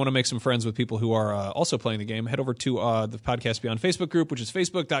 If you want to make some friends with people who are also playing the game, head over to the Podcast Beyond Facebook group, which is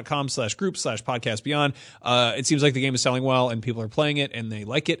facebook.com/group/Podcast Beyond. It seems like the game is selling well, and people are playing it, and they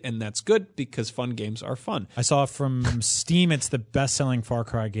like it, and that's good because fun games are fun. I saw from Steam, it's the best-selling Far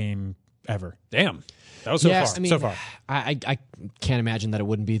Cry game ever. Damn. That was so far. I mean, so far. I can't imagine that it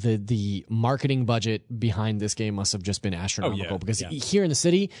wouldn't be. The marketing budget behind this game must have just been astronomical because here in the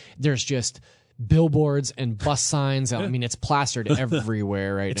city, there's just billboards and bus signs. I mean, it's plastered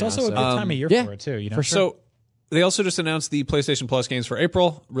everywhere right It's now. also a good time of year yeah, for it, too. You know? for sure. So they also just announced the PlayStation Plus games for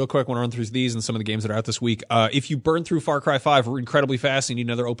April. Real quick, I want to run through these and some of the games that are out this week. If you burn through Far Cry 5 incredibly fast and you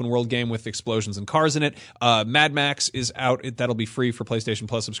need another open world game with explosions and cars in it, Mad Max is out. That'll be free for PlayStation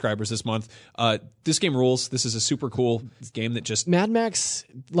Plus subscribers this month. This game rules. This is a super cool game that just... Mad Max,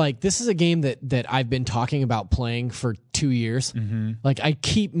 like, this is a game that I've been talking about playing for 2 years. Like, I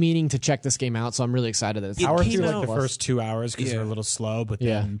keep meaning to check this game out, so I'm really excited that it's Power came through out- like the first 2 hours because they're a little slow, but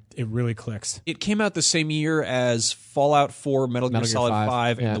then it really clicks. It came out the same year as Fallout 4, Metal Gear Solid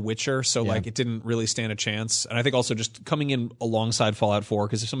 5, and yeah. The Witcher, so like it didn't really stand a chance. And I think also just coming in alongside Fallout 4,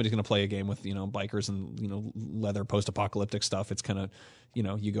 because if somebody's going to play a game with bikers and leather post-apocalyptic stuff, it's kind of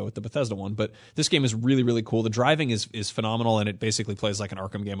you go with the Bethesda one. But this game is really really cool. The driving is phenomenal, and it basically plays like an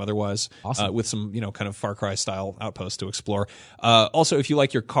Arkham game otherwise, with some kind of Far Cry style outposts to explore. Also, if you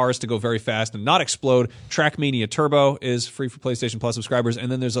like your cars to go very fast and not explode, Trackmania Turbo is free for PlayStation Plus subscribers.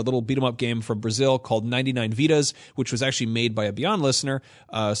 And then there's a little beat 'em up game from Brazil called 99 Vidas, which was actually made by a Beyond listener.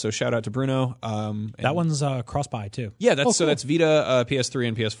 So shout out to Bruno. That one's cross-buy, too. Yeah, so that's Vita, PS3,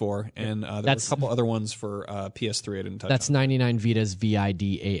 and PS4, and there were a That's- couple other ones for PS3. I didn't touch. That's 99 Vidas,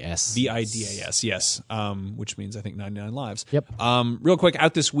 VIDAS. VIDAS, yes, which means I think 99 lives. Yep. Real quick,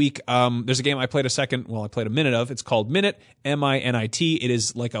 out this week, there's a game I played I played a minute of. It's called Minute, MINIT. It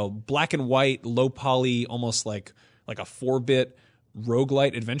is like a black and white, low poly, almost like a 4-bit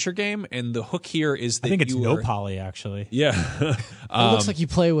roguelite adventure game, and the hook here is that I think it's you no are, poly, actually. Yeah. It looks like you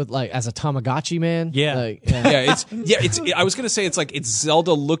play with like as a Tamagotchi man. Yeah. Like, it's I was gonna say it's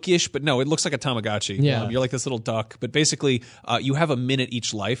Zelda lookish, but no, it looks like a Tamagotchi. Yeah. You're like this little duck, but basically you have a minute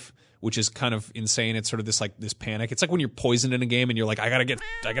each life, which is kind of insane. It's sort of this panic. It's like when you're poisoned in a game and you're like, I gotta get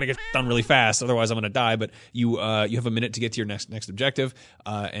done really fast, otherwise I'm gonna die. But you have a minute to get to your next objective,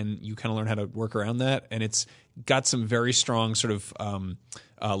 and you kind of learn how to work around that. And it's got some very strong sort of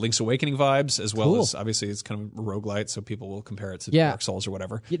Link's Awakening vibes, as well as obviously it's kind of a roguelite, so people will compare it to Dark Souls or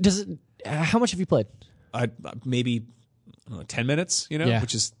whatever. Does it? How much have you played? Maybe 10 minutes,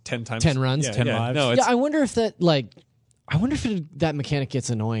 which is 10 times 10 runs, 10 10 lives. No, it's, I wonder if that that mechanic gets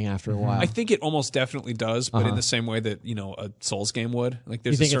annoying after a while. I think it almost definitely does, but in the same way that a Souls game would. Like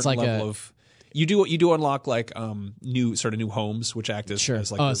there's You think a it's certain like level of you do unlock like new homes, which act as Sure.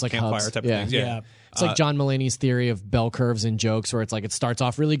 like Oh, the it's like campfire hubs. type Yeah. of things. Yeah. It's like John Mulaney's theory of bell curves and jokes, where it's like it starts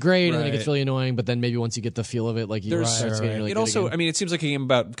off really great and then it Right. gets really annoying, but then maybe once you get the feel of it, like you starts getting really It good also, again. I mean, it seems like a game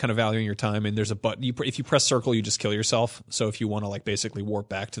about kind of valuing your time. And there's a button. If you press circle, you just kill yourself. So if you want to like basically warp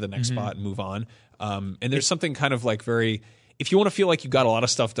back to the next spot and move on, and there's something kind of like very. If you want to feel like you got a lot of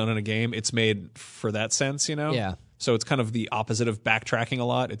stuff done in a game, it's made for that sense, Yeah. So it's kind of the opposite of backtracking a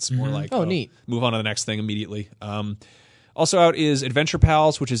lot. It's more like, neat. Move on to the next thing immediately. Also out is Adventure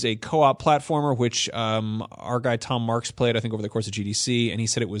Pals, which is a co-op platformer, which our guy Tom Marks played, I think, over the course of GDC, and he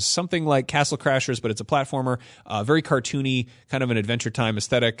said it was something like Castle Crashers, but it's a platformer, very cartoony, kind of an Adventure Time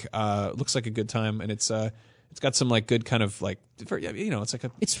aesthetic. Looks like a good time, and it's got some like good kind of like, it's like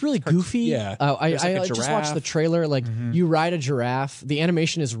a. It's really goofy. Yeah. I There's, like, a just watched giraffe. the trailer. Like you ride a giraffe. The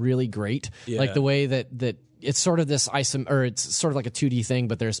animation is really great. Yeah. Like the way that it's sort of this it's sort of like a 2D thing,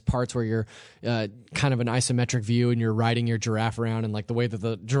 but there's parts where you're kind of an isometric view and you're riding your giraffe around, and like the way that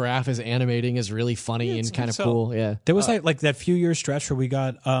the giraffe is animating is really funny and kind of cool. Yeah. There was like that few year stretch where we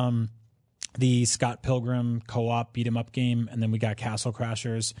got the Scott Pilgrim co-op beat 'em up game, and then we got Castle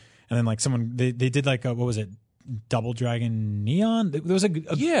Crashers, and then like they did like what was it? Double Dragon Neon. There was a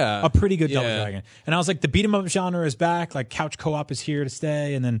Yeah. pretty good Double Yeah. Dragon, and I was like, the beat 'em up genre is back. Like couch co-op is here to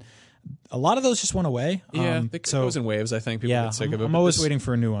stay, and then a lot of those just went away. Yeah, it goes in waves. I think people yeah, get sick of it. I'm but always this- waiting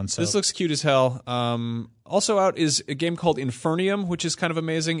for a new one. So This looks cute as hell. Also out is a game called Infernium, which is kind of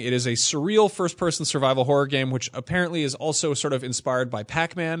amazing. It is a surreal first-person survival horror game, which apparently is also sort of inspired by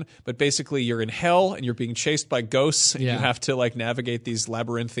Pac-Man. But basically, you're in hell and you're being chased by ghosts, and you Yeah. have to like navigate these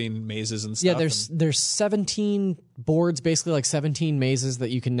labyrinthine mazes and stuff. Yeah, there's 17 boards, basically like 17 mazes that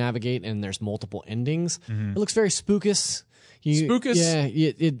you can navigate, and there's multiple endings. It looks very spookus. Spookus? Yeah,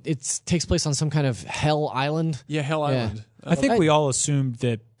 it takes place on some kind of hell island. Yeah, Hell Yeah. Island. I think we all assumed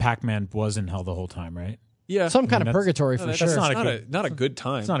that Pac-Man was in hell the whole time, right? Yeah, Some kind of that's- purgatory for that's sure. not a good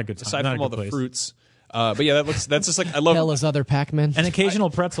time. It's not a good time. aside Not a from all good the place. fruits. But yeah, that's just like I love. Hell is other Pac-Man. And occasional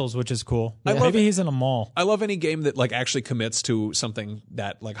pretzels, which is cool. love Maybe it. he's in a mall. I love any game that like actually commits to something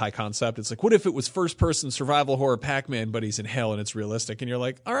that like high concept. It's like, what if it was first person survival horror Pac-Man, but he's in hell and it's realistic, and you're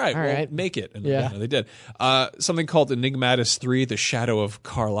like, all right, well, right. make it. And Yeah. they did. Something called Enigmatis 3: The Shadow of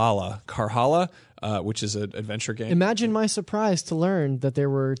Karhala, which is an adventure game. Imagine my surprise to learn that there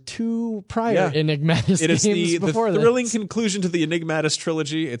were 2 prior Yeah. Enigmatis It is games the before thrilling this. conclusion to the Enigmatis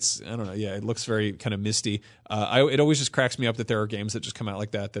trilogy. It's I don't know. Yeah, it looks very kind of misty. It always just cracks me up that there are games that just come out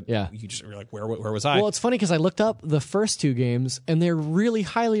like that. Yeah. You're like, where was I? Well, it's funny because I looked up the first 2 games and they're really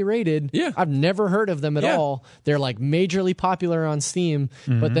highly rated. Yeah. I've never heard of them at Yeah. all. They're like majorly popular on Steam.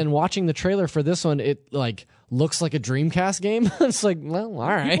 But then watching the trailer for this one, it like looks like a Dreamcast game. It's like, well, all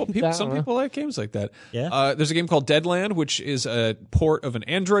right. Some people like games like that. Yeah. There's a game called Deadland, which is a port of an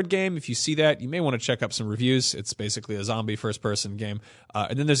Android game. If you see that, you may want to check up some reviews. It's basically a zombie first-person game.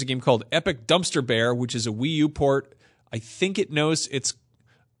 And then there's a game called Epic Dumpster Bear, which is a Wii U port. I think it knows it's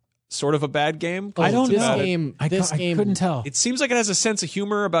sort of a bad game. Oh, I don't this know. game. I couldn't tell. It seems like it has a sense of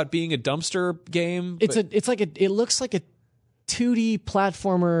humor about being a dumpster game. It looks like a 2D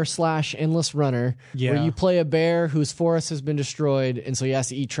platformer / endless runner Yeah. where you play a bear whose forest has been destroyed, and so he has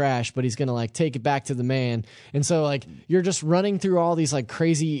to eat trash, but he's gonna like take it back to the man. And so like you're just running through all these like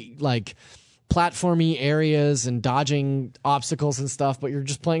crazy like platformy areas and dodging obstacles and stuff, but you're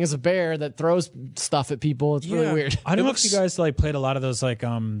just playing as a bear that throws stuff at people. It's really Yeah. weird. I don't It know looks- if you guys like played a lot of those like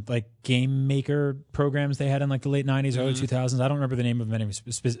game maker programs they had in like the late 90s, early 2000s. I don't remember the name of any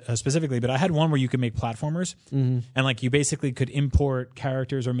specifically, but I had one where you could make platformers and like you basically could import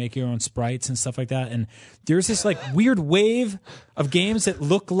characters or make your own sprites and stuff like that. And there's this like weird wave of games that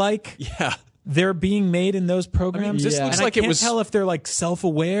look like yeah. they're being made in those programs. this Yeah. looks And like I it can't was tell if they're like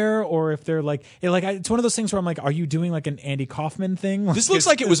self-aware or if they're like it's one of those things where I'm like, are you doing like an Andy Kaufman thing? This looks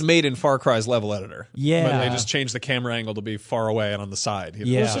like it was made in Far Cry's level editor. Yeah. But they just changed the camera angle to be far away and on the side. You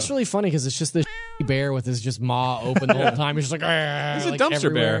know? Yeah. It's just really funny because it's just this bear with his just maw open the whole time. He's just like, It's like a dumpster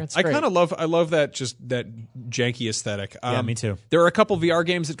everywhere. bear. It's I great. kind of love that just that janky aesthetic. me too. There are a couple VR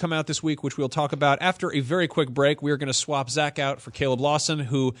games that come out this week, which we'll talk about after a very quick break. We are going to swap Zach out for Caleb Lawson,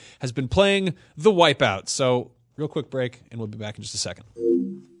 who has been playing the Wipeout. So, real quick break, and we'll be back in just a second.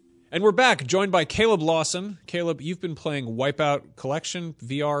 And we're back, joined by Caleb Lawson. Caleb, you've been playing Wipeout Collection,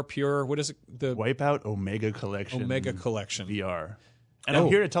 VR, Pure. What is it? The Wipeout Omega Collection. Omega Collection. VR. And I'm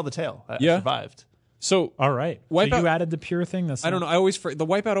here to tell the tale. I Yeah? survived. So, all right. Wipeout- So you added the pure thing. That's I don't know. I always the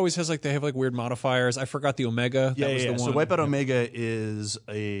Wipeout always has like they have like weird modifiers. I forgot the Omega. Yeah, that was yeah. the So one. Wipeout Omega is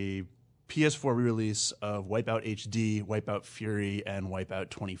a PS4 re-release of Wipeout HD, Wipeout Fury, and Wipeout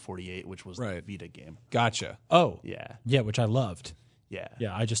 2048, which was Right. the Vita game. Gotcha. Oh, Yeah. which I loved. Yeah.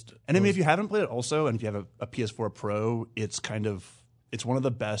 Yeah, I just And I mean, if you haven't played it also, and if you have a PS4 Pro, it's one of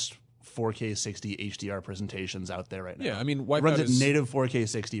the best 4K 60 HDR presentations out there right now. Yeah, I mean, it Wipeout runs at is native 4K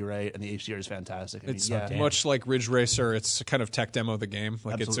 60, right? And the HDR is fantastic. I mean, it's yeah. much like Ridge Racer. It's a kind of tech demo of the game.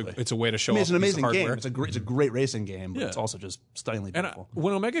 Like Absolutely. it's a way to show I mean, off it's an a piece of amazing game. hardware. It's a great racing game, but Yeah. it's also just stunningly And beautiful.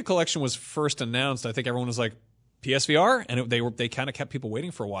 when Omega Collection was first announced, I think everyone was like PSVR, and they kind of kept people waiting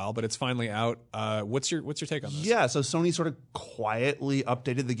for a while, but it's finally out. What's your take on this? Yeah, so Sony sort of quietly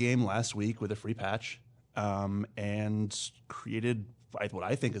updated the game last week with a free patch, and created what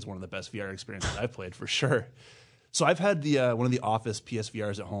I think is one of the best VR experiences I've played for sure. So I've had the one of the Office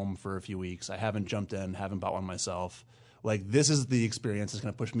PSVRs at home for a few weeks. I haven't jumped in, haven't bought one myself. Like, this is the experience that's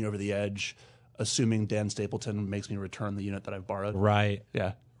going to push me over the edge, assuming Dan Stapleton makes me return the unit that I've borrowed. right,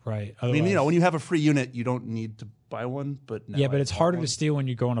 Yeah. right. I mean, when you have a free unit, you don't need to buy one, but now yeah, but I it's bought harder one. to steal when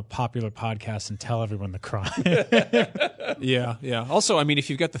you go on a popular podcast and tell everyone the crime. Yeah. Also, I mean, if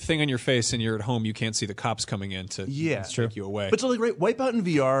you've got the thing on your face and you're at home, you can't see the cops coming in to take you away. But so, like, right, Wipeout in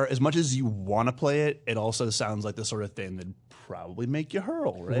VR, as much as you want to play it, it also sounds like the sort of thing that'd probably make you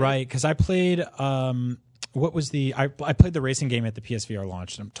hurl, right? Right, because I played what was the? I played the racing game at the PSVR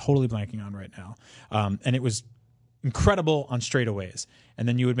launch, and I'm totally blanking on right now. And it was incredible on straightaways, and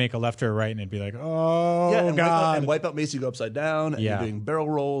then you would make a left or a right, and it'd be like, oh Yeah, and god. Wipeout makes you go upside down, and Yeah. you're doing barrel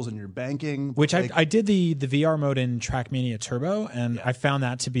rolls, and you're banking. Which Like, I did the VR mode in Trackmania Turbo, and I found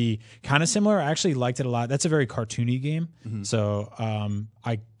that to be kind of similar. I actually liked it a lot. That's a very cartoony game, so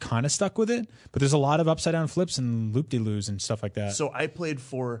I kind of stuck with it. But there's a lot of upside down flips and loop-de-loos and stuff like that. So I played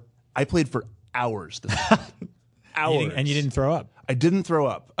for hours this You didn't throw up. I didn't throw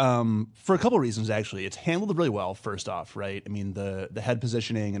up for a couple reasons, actually. It's handled really well, first off, right? I mean, the head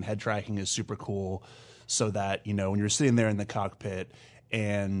positioning and head tracking is super cool so that, you know, when you're sitting there in the cockpit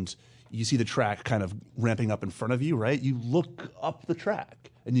and you see the track kind of ramping up in front of you, right? You look up the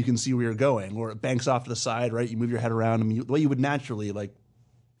track and you can see where you're going, or it banks off to the side, right? You move your head around the way you would naturally, like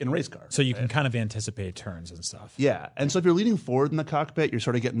in a race car. So you can kind of anticipate turns and stuff. Yeah. And so if you're leaning forward in the cockpit, you're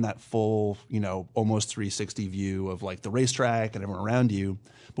sort of getting that full, you know, almost 360 view of like the racetrack and everyone around you.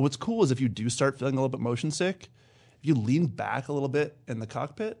 But what's cool is if you do start feeling a little bit motion sick, if you lean back a little bit in the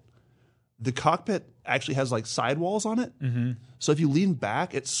cockpit actually has like sidewalls on it. Mm-hmm. So if you lean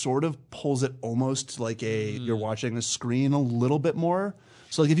back, it sort of pulls it almost like you're watching a screen a little bit more.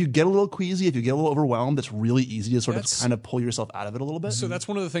 So like if you get a little queasy, if you get a little overwhelmed, it's really easy to sort of kind of pull yourself out of it a little bit. So that's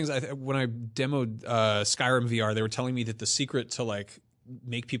one of the things when I demoed Skyrim VR, they were telling me that the secret to like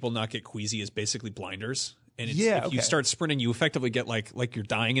make people not get queasy is basically blinders. And it's, if you start sprinting, you effectively get like you're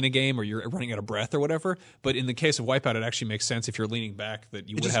dying in a game or you're running out of breath or whatever. But in the case of Wipeout, it actually makes sense if you're leaning back that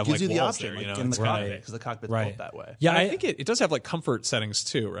you would have like gives you the walls option, there. You like know, in the It's cockpit, because the cockpit's built that way. Yeah, I think it does have like comfort settings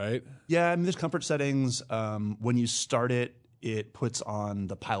too, right? Yeah, I mean, there's comfort settings. When you start it, it puts on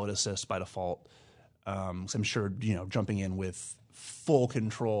the pilot assist by default. So I'm sure, you know, jumping in with full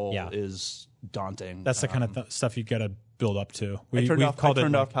control is daunting. That's the kind of stuff you got to build up to. I turned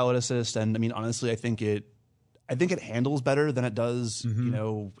off pilot assist, and I mean, honestly, I think it handles better than it does, you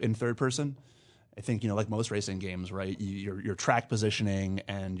know, in third person. I think, you know, like most racing games, right? Your track positioning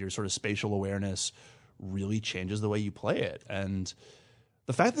and your sort of spatial awareness really changes the way you play it. And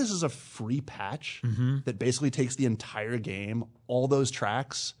the fact that this is a free patch that basically takes the entire game, all those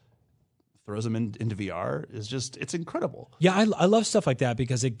tracks, throws them into VR is just, it's incredible. Yeah, I love stuff like that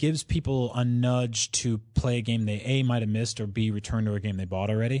because it gives people a nudge to play a game they A, might have missed, or B, return to a game they bought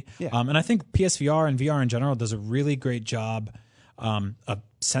already. Yeah. And I think PSVR and VR in general does a really great job of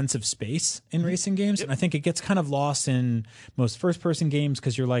sense of space in racing games. And I think it gets kind of lost in most first-person games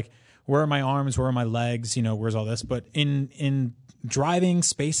because you're like, where are my arms? Where are my legs? You know, where's all this? But in driving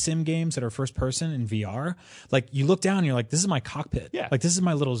space sim games that are first person in VR, like you look down and you're like, this is my cockpit. Yeah. Like this is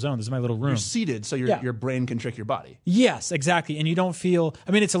my little zone. This is my little room. You're seated, so your brain can trick your body. Yes, exactly. And you don't feel,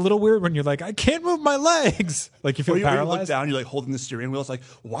 I mean, it's a little weird when you're like, I can't move my legs. Like you feel Or you paralyzed. look down, you're like holding the steering wheel. It's like,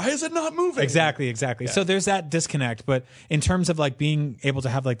 why is it not moving? Exactly. So there's that disconnect. But in terms of like being able to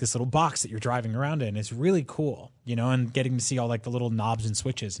have like this little box that you're driving around in, it's really cool, you know, and getting to see all like the little knobs and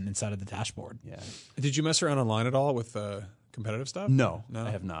switches and inside of the dashboard. Yeah. Did you mess around online at all with competitive stuff? No,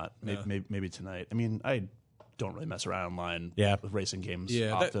 I have not. Maybe tonight. I mean, I don't really mess around online with racing games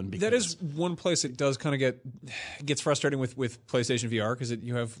often. That, that is one place it does kind of gets frustrating with PlayStation VR because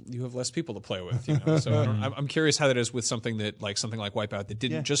you have less people to play with. You know? So I'm curious how that is with something like Wipeout that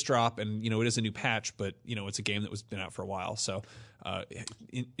didn't just drop, and you know it is a new patch, but you know it's a game that was been out for a while. So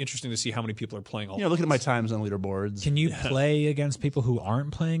interesting to see how many people are playing. Looking at my times on leaderboards. Can you play against people who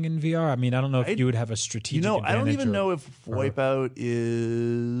aren't playing in VR? I mean, I don't know if you would have a strategic. advantage. I don't even know if Wipeout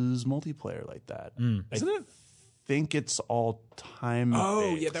is multiplayer like that. Isn't it? I think it's all time.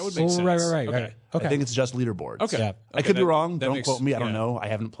 Oh, yeah, that would make sense. Right. Okay. I think it's just leaderboards. Okay. Yeah. I could be wrong. that Don't makes- quote me. I don't yeah. know. I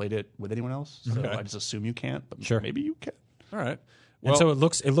haven't played it with anyone else, so I just assume you can't. But maybe you can. All right. And so it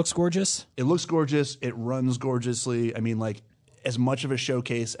looks gorgeous. It looks gorgeous. It runs gorgeously. I mean, like, as much of a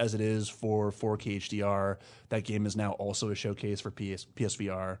showcase as it is for 4K HDR, that game is now also a showcase for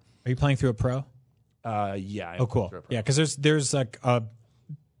PSVR. Are you playing through a Pro? Yeah. Oh, cool. Yeah, because there's like a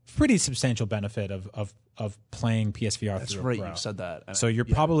pretty substantial benefit of playing PSVR That's through right. a Pro. You've said that. So you're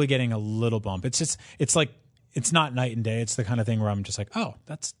probably getting a little bump. It's like it's not night and day. It's the kind of thing where I'm just like, oh,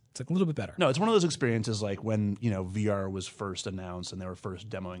 it's like a little bit better. No, it's one of those experiences like when, you know, VR was first announced and they were first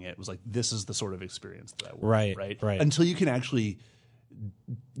demoing it. It was like, this is the sort of experience that I want. Right. Until you can actually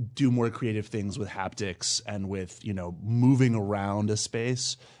do more creative things with haptics and with, you know, moving around a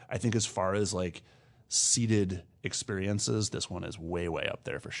space. I think as far as like seated experiences, this one is way up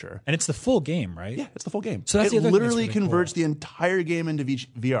there for sure. And it's the full game, right? Yeah, it's the full game. So that's it the other thing that's literally really converts cool. the entire game into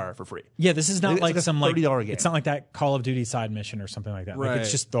VR for free. Yeah, this is not It's like like a some like $30 game. It's not like that Call of Duty side mission or something like that. Like Right.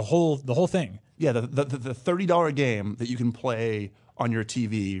 it's just the whole thing. Yeah, the $30 game that you can play on your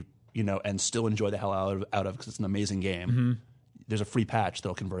TV and still enjoy the hell out of because it's an amazing game. There's a free patch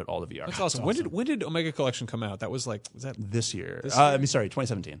that'll convert it all to VR. That's awesome. When did Omega Collection come out? Was that This year. This year?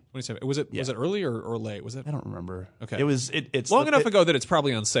 2017. 27? Was it early or late? Was it? I don't remember. Okay. It was. It's long enough ago that it's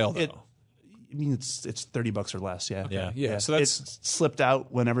probably on sale though. I mean, it's $30 or less. Yeah. Yeah. So that's it slipped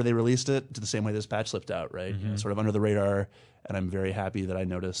out whenever they released it, to the same way this patch slipped out, right? Sort of under the radar. And I'm very happy that I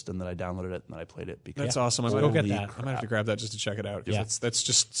noticed and that I downloaded it and that I played it. Because that's awesome. I might Go get that. I might have to grab that just to check it out. Yeah. That's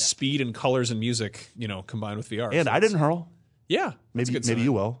just speed and colors and music, combined with VR. And I didn't hurl. Yeah, Maybe that's a good sign.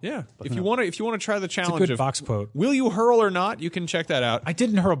 you will. Yeah, if you want to try the challenge good of Vox quote. will you hurl or not, you can check that out. I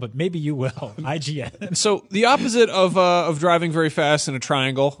didn't hurl, but maybe you will. IGN. So the opposite of driving very fast in a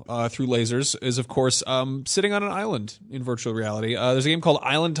triangle through lasers is, of course, sitting on an island in virtual reality. There's a game called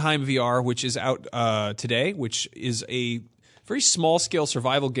Island Time VR, which is out today, which is a very small scale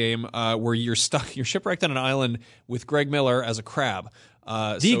survival game where you're shipwrecked on an island with Greg Miller as a crab.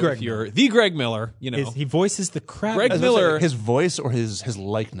 The Greg Miller, He voices the crab. Greg Miller, his voice or his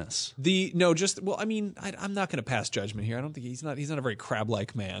likeness. I'm not going to pass judgment here. I don't think he's not a very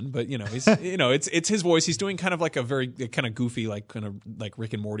crab-like man, but he's it's his voice. He's doing kind of like a very kind of goofy, kind of like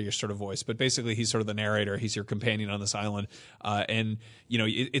Rick and Morty-ish sort of voice, but basically he's sort of the narrator. He's your companion on this island, and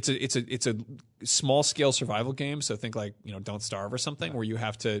it's a small scale survival game. So think like Don't Starve or something, where you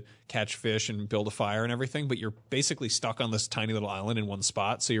have to catch fish and build a fire and everything, but you're basically stuck on this tiny little island in one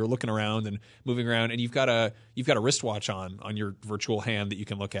spot. So you're looking around and moving around, and you've got a wristwatch on your virtual hand that you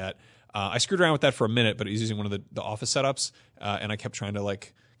can look at. I screwed around with that for a minute, but I was using one of the office setups, and I kept trying to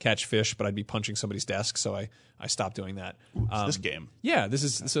catch fish, but I'd be punching somebody's desk, so I stopped doing that. This game. Yeah,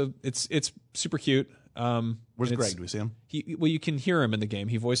 it's super cute. Where's Greg? Do we see him? You can hear him in the game.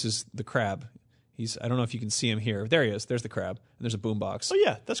 He voices the crab. I don't know if you can see him here. There he is. There's the crab, and there's a boombox. Oh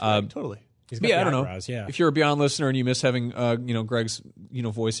yeah, that's Greg. Totally. He's got the I don't know. eyebrows, yeah. If you're a Beyond listener and you miss having Greg's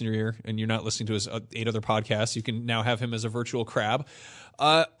voice in your ear, and you're not listening to his 8 other podcasts, you can now have him as a virtual crab.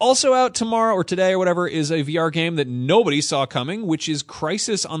 Also out tomorrow or today or whatever is a VR game that nobody saw coming, which is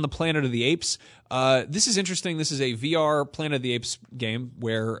Crisis on the Planet of the Apes. This is interesting. This is a VR Planet of the Apes game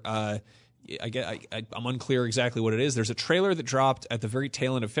where I'm unclear exactly what it is. There's a trailer that dropped at the very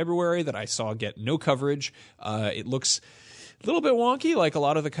tail end of February that I saw get no coverage. It looks a little bit wonky, like a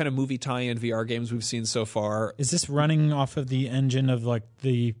lot of the kind of movie tie-in VR games we've seen so far. Is this running off of the engine of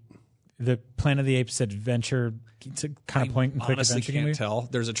the Planet of the Apes adventure, kind of point and click honestly adventure can't game? tell.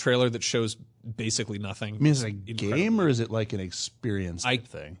 There's a trailer that shows basically nothing. I mean, is it a game or is it like an experience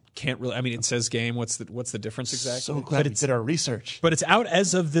thing? Can't really. I mean, it says game. What's the difference exactly? So glad we did our research. But it's out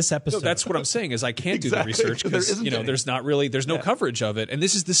as of this episode. No, that's what I'm saying. Is I can't do the Exactly, research there because isn't any. there's no coverage of it. And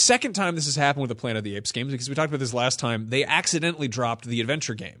this is the second time this has happened with the Planet of the Apes games, because we talked about this last time. They accidentally dropped the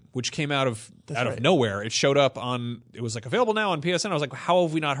adventure game, which came out of nowhere. It showed up it was available now on PSN. I was like, how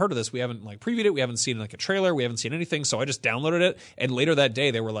have we not heard of this? We haven't previewed it. We haven't seen a trailer. We haven't seen anything. So I just downloaded it, and later that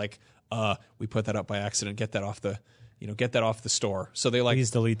day they were like, we put that up by accident. Get that off the store. So they Please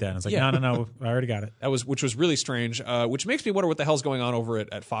delete that. And it's like, no, I already got it. Which was really strange, which makes me wonder what the hell's going on over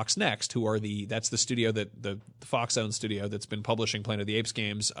at Fox Next, that's the studio that the Fox-owned studio that's been publishing Planet of the Apes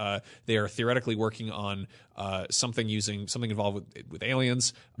games. They are theoretically working on something involved with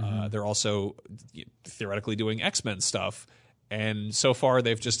aliens. They're also theoretically doing X-Men stuff. And so far,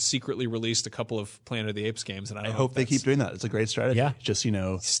 they've just secretly released a couple of Planet of the Apes games, and I hope they keep doing that. It's a great strategy. Yeah. Just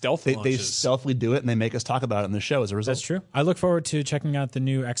stealth they launches. stealthily do it, and they make us talk about it in the show as a result. That's true. I look forward to checking out the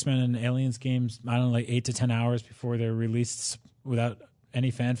new X-Men and Aliens games. I don't know, like 8 to 10 hours before they're released without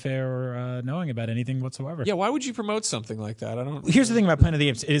any fanfare or knowing about anything whatsoever. Yeah, why would you promote something like that? Here's the thing about Planet of the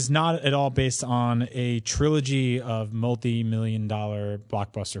Apes. It is not at all based on a trilogy of multi-million-dollar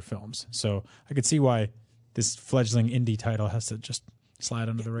blockbuster films. So I could see why this fleggling indie title has to just slide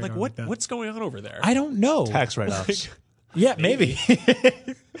under the radar. Like that. What's going on over there? I don't know. Tax write-offs. Yeah, maybe.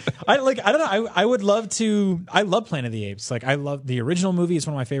 I don't know. I would love to. I love Planet of the Apes. Like, I love the original movie. It's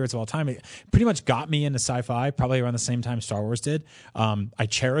one of my favorites of all time. It pretty much got me into sci-fi, probably around the same time Star Wars did. I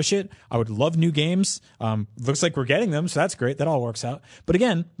cherish it. I would love new games. Looks like we're getting them, so that's great. That all works out. But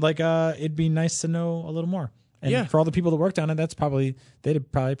again, it'd be nice to know a little more. And for all the people that worked on it, they'd probably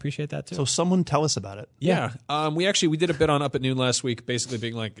appreciate that too. So someone tell us about it. Yeah. We did a bit on Up at Noon last week, basically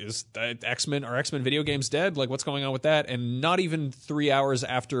being like, is our X-Men video games dead? Like, what's going on with that? And not even 3 hours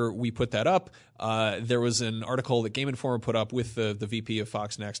after we put that up, there was an article that Game Informer put up with the VP of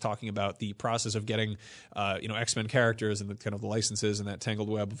Fox Next talking about the process of getting, X-Men characters and the kind of the licenses and that tangled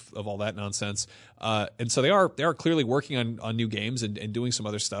web of all that nonsense. And so they are clearly working on new games and doing some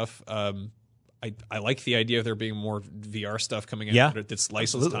other stuff. I like the idea of there being more VR stuff coming out Yeah. that's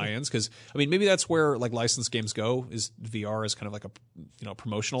licensed tie-ins, because I mean maybe that's where like licensed games go, is VR is kind of like a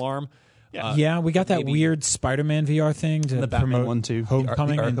promotional arm. Yeah, we got that maybe- weird Spider-Man VR thing to The Batman promote one, too.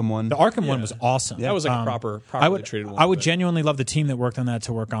 Homecoming. The Arkham and one. The Arkham one was awesome. That was like a properly treated one. I would but- genuinely love the team that worked on that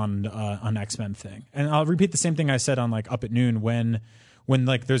to work on X-Men thing. And I'll repeat the same thing I said on like Up at Noon when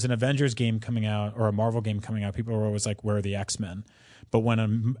like there's an Avengers game coming out or a Marvel game coming out, people are always like, where are the X-Men? But when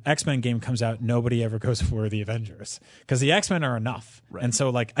an X-Men game comes out, nobody ever goes for the Avengers because the X-Men are enough. Right. And so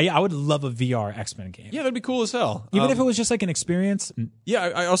like I would love a VR X-Men game. Yeah, that'd be cool as hell. Even if it was just like an experience. Yeah,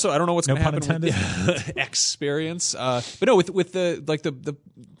 I also I don't know what's No going to pun happen with the experience. But no, with the like the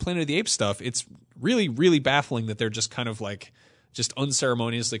Planet of the Apes stuff, it's really really baffling that they're just kind of like just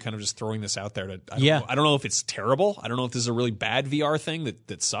unceremoniously kind of just throwing this out there. I don't know if it's terrible. I don't know if this is a really bad VR thing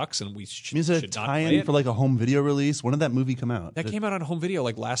that sucks and we should Is it a should not play tie-in it. for like a home video release? When did that movie come out? That came out on home video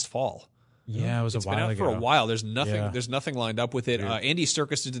like last fall. Yeah, it was It's a been while out ago. for a while. There's nothing. Yeah. There's nothing lined up with it. Andy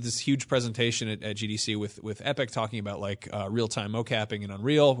Serkis did this huge presentation at GDC with Epic talking about like real time mocapping in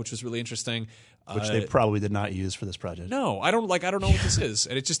Unreal, which was really interesting. Which they probably did not use for this project. No, I don't know what this is,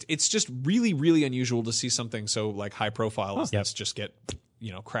 and it's just really really unusual to see something so like high profile as this just get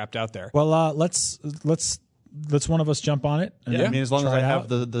crapped out there. Well, let's one of us jump on it. And I mean, as long as try I it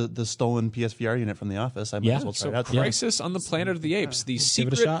have out. the stolen PSVR unit from the office, I might Yeah. as well try So it out. Crisis on the Planet of the Apes, the it a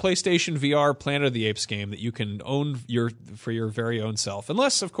secret shot. PlayStation VR Planet of the Apes game that you can own for your very own self.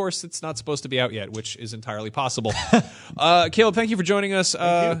 Unless, of course, it's not supposed to be out yet, which is entirely possible. Caleb, thank you for joining us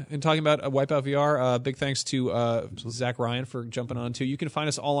and talking about Wipeout VR. Big thanks to Zach Ryan for jumping on, too. You can find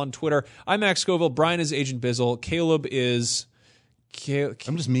us all on Twitter. I'm Max Scoville. Brian is Agent Bizzle. Caleb is...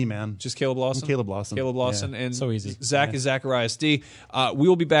 I'm just me, man. Just Caleb Lawson? I'm Caleb Lawson. Caleb Lawson. Yeah. And So easy. Zach is Zacharias D. We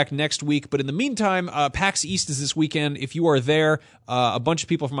will be back next week. But in the meantime, PAX East is this weekend. If you are there, a bunch of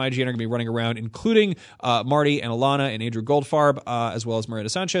people from IGN are going to be running around, including Marty and Alana and Andrew Goldfarb, as well as Marietta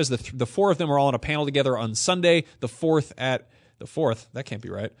Sanchez. The four of them are all on a panel together on Sunday, the 4th. That can't be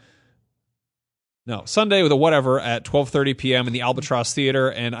right. No, Sunday with a whatever at 12:30 p.m. in the Albatross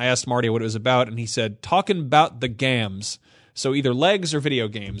Theater. And I asked Marty what it was about, and he said, talking about the gams. So either legs or video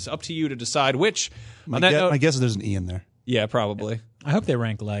games. Up to you to decide which. On that note, I guess there's an E in there. yeah, probably. I hope they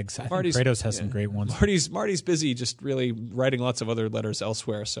rank legs. I think Marty's- Kratos has some great ones. Marty's busy just really writing lots of other letters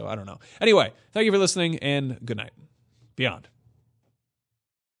elsewhere, so I don't know. Anyway, thank you for listening, and good night. Beyond.